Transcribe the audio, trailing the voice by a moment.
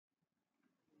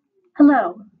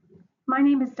Hello, my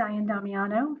name is Diane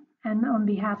Damiano, and on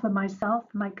behalf of myself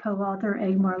and my co-author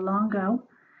Egmar Longo,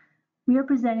 we are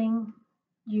presenting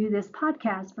you this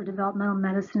podcast for Developmental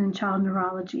Medicine and Child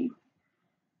Neurology.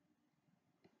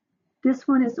 This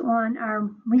one is on our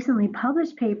recently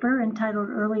published paper entitled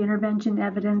Early Intervention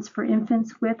Evidence for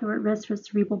Infants with or at Risk for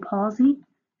Cerebral Palsy,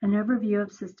 an overview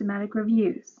of systematic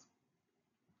reviews.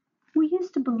 We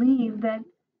used to believe that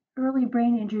early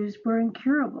brain injuries were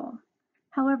incurable.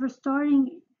 However,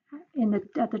 starting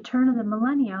at the turn of the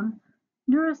millennium,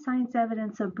 neuroscience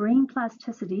evidence of brain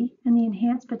plasticity and the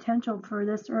enhanced potential for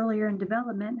this earlier in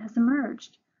development has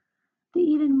emerged. The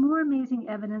even more amazing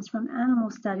evidence from animal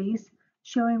studies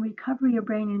showing recovery of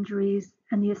brain injuries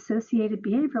and the associated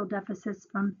behavioral deficits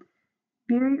from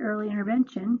very early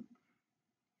intervention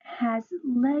has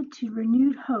led to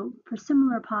renewed hope for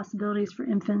similar possibilities for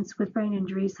infants with brain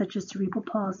injuries such as cerebral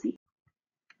palsy.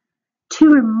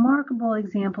 Two remarkable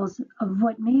examples of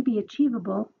what may be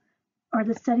achievable are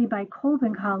the study by Kolb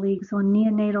and colleagues on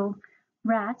neonatal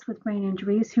rats with brain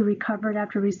injuries who recovered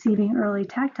after receiving early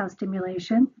tactile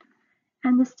stimulation,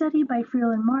 and the study by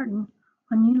Friel and Martin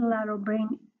on unilateral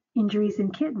brain injuries in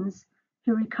kittens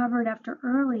who recovered after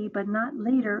early but not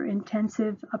later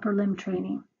intensive upper limb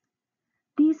training.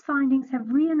 These findings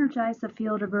have re-energized the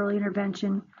field of early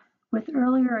intervention, with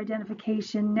earlier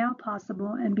identification now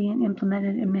possible and being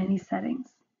implemented in many settings.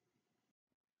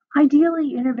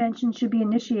 Ideally, intervention should be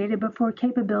initiated before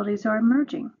capabilities are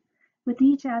emerging, with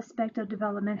each aspect of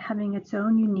development having its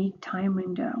own unique time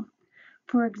window.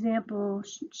 For example,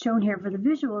 shown here for the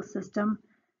visual system,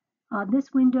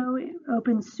 this window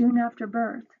opens soon after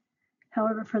birth.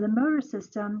 However, for the motor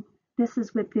system, this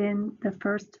is within the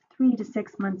first 3 to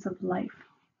 6 months of life.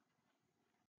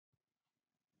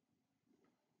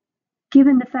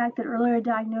 Given the fact that earlier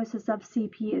diagnosis of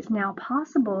CP is now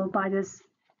possible by this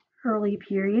early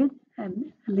period, at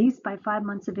least by 5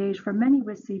 months of age for many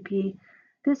with CP,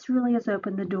 this really has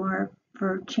opened the door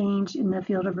for change in the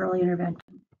field of early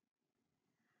intervention.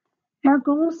 Our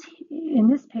goals in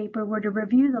this paper were to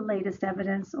review the latest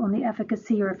evidence on the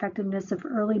efficacy or effectiveness of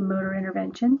early motor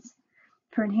interventions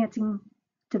for enhancing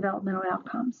developmental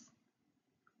outcomes.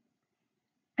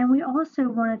 And we also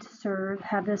wanted to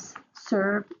have this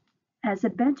serve as a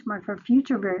benchmark for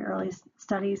future very early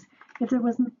studies if there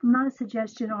was not a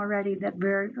suggestion already that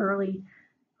very early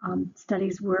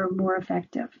studies were more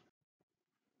effective.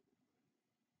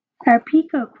 Our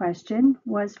PICO question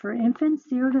was for infants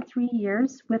 0 to 3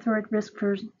 years with or at risk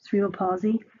for cerebral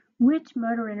palsy, which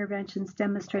motor interventions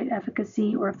demonstrate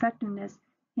efficacy or effectiveness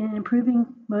in improving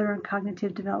motor and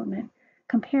cognitive development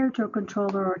compared to a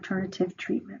control or alternative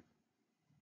treatment.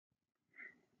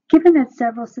 Given that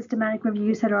several systematic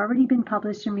reviews had already been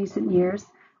published in recent years,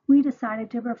 we decided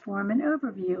to perform an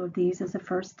overview of these as a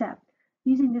first step,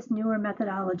 using this newer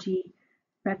methodology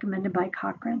recommended by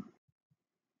Cochrane.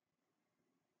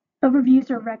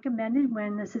 Overviews are recommended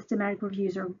when the systematic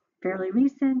reviews are fairly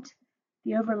recent,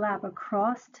 the overlap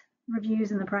across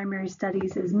reviews in the primary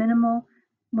studies is minimal,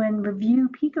 when review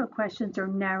PICO questions are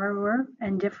narrower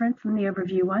and different from the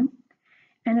overview one,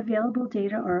 and available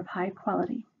data are of high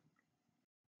quality.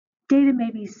 Data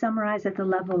may be summarized at the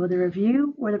level of the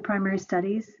review or the primary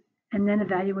studies and then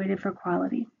evaluated for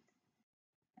quality.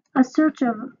 A search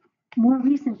of more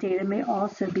recent data may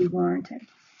also be warranted.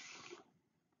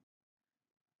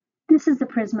 This is the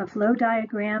Prisma flow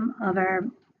diagram of our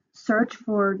search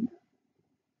for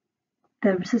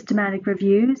the systematic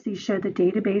reviews. These show the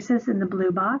databases in the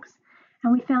blue box,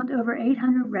 and we found over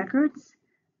 800 records.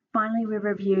 Finally, we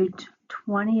reviewed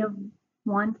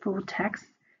 21 full texts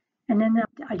and ended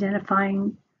up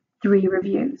identifying 3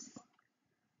 reviews.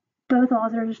 Both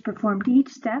authors performed each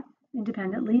step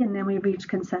independently, and then we reached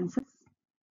consensus.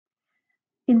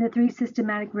 In the 3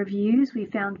 systematic reviews, we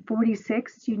found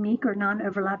 46 unique or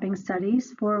non-overlapping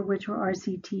studies, 4 of which were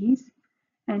RCTs,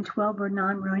 and 12 were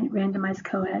non-randomized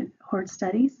cohort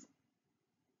studies.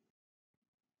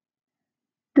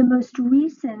 The most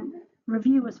recent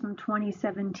review was from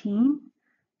 2017,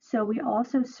 so we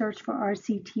also searched for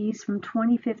RCTs from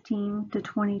 2015 to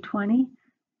 2020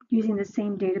 using the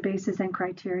same databases and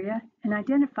criteria and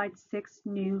identified 6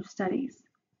 new studies.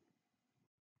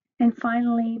 And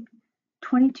finally,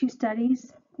 22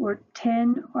 studies or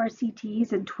 10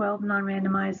 RCTs and 12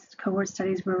 non-randomized cohort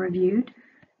studies were reviewed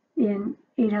in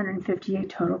 858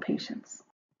 total patients.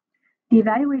 The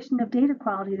evaluation of data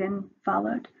quality then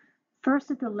followed.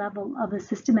 First, at the level of the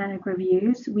systematic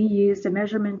reviews, we used a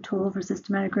measurement tool for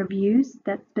systematic reviews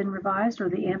that's been revised, or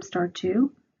the AMSTAR2.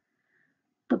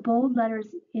 The bold letters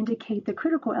indicate the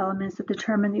critical elements that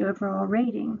determine the overall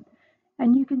rating.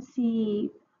 And you can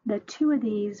see that 2 of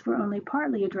these were only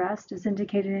partly addressed, as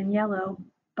indicated in yellow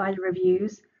by the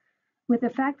reviews, with the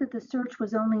fact that the search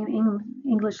was only in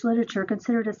English literature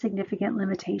considered a significant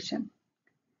limitation.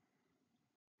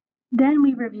 Then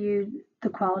we reviewed the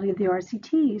quality of the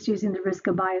RCTs using the Risk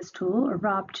of Bias tool, or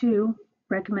ROB2,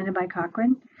 recommended by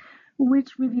Cochrane,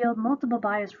 which revealed multiple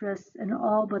bias risks in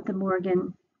all but the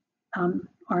Morgan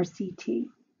RCT.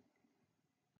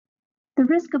 The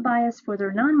risk of bias for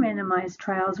their non-randomized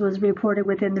trials was reported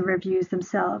within the reviews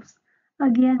themselves,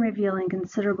 again revealing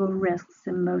considerable risks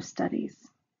in most studies.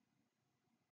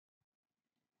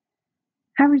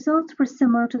 Our results were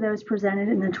similar to those presented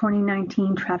in the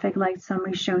 2019 traffic light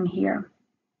summary shown here.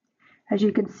 As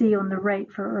you can see on the right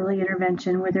for early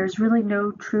intervention, where there's really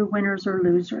no true winners or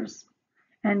losers,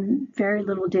 and very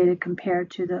little data compared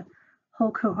to the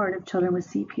whole cohort of children with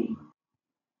CP.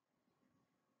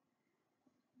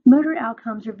 Motor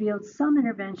outcomes revealed some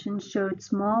interventions showed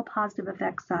small positive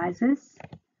effect sizes,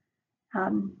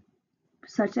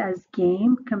 such as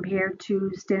GAME compared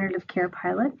to standard of care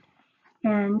pilot,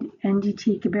 and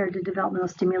NDT compared to developmental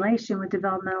stimulation, with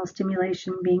developmental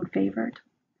stimulation being favored.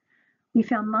 We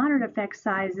found moderate effect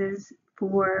sizes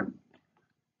for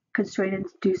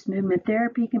constraint-induced movement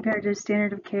therapy compared to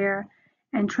standard of care,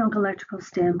 and trunk electrical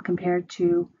stim compared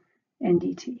to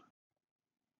NDT.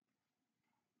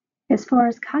 As far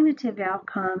as cognitive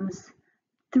outcomes,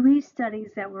 3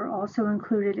 studies that were also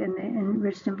included in the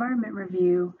enriched environment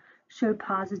review showed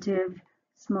positive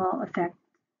small effect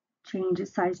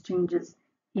changes, size changes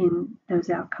in those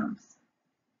outcomes.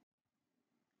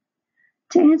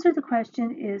 To answer the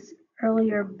question, is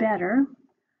earlier better,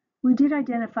 we did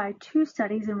identify 2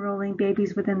 studies enrolling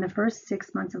babies within the first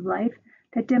 6 months of life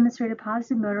that demonstrated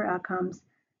positive motor outcomes,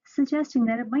 suggesting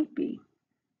that it might be,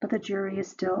 but the jury is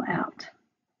still out.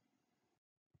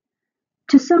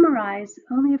 To summarize,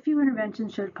 only a few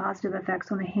interventions showed positive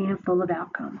effects on a handful of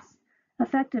outcomes.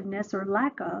 Effectiveness or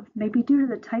lack of may be due to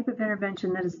the type of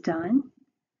intervention that is done,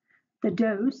 the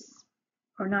dose,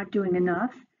 or not doing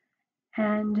enough,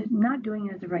 and not doing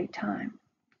it at the right time.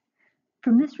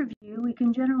 From this review, we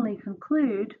can generally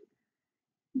conclude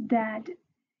that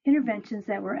interventions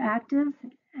that were active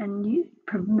and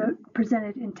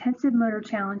presented intensive motor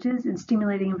challenges in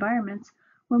stimulating environments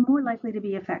were more likely to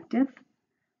be effective.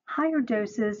 Higher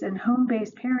doses and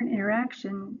home-based parent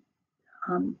interaction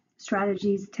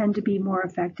strategies tend to be more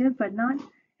effective, but not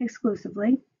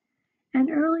exclusively. And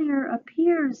earlier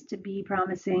appears to be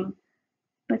promising,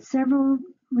 but several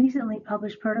recently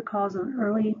published protocols on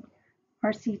early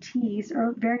RCTs,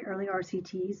 or very early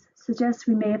RCTs, suggest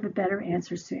we may have a better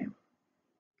answer soon.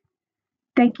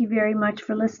 Thank you very much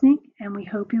for listening, and we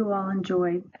hope you all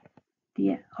enjoyed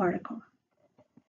the article.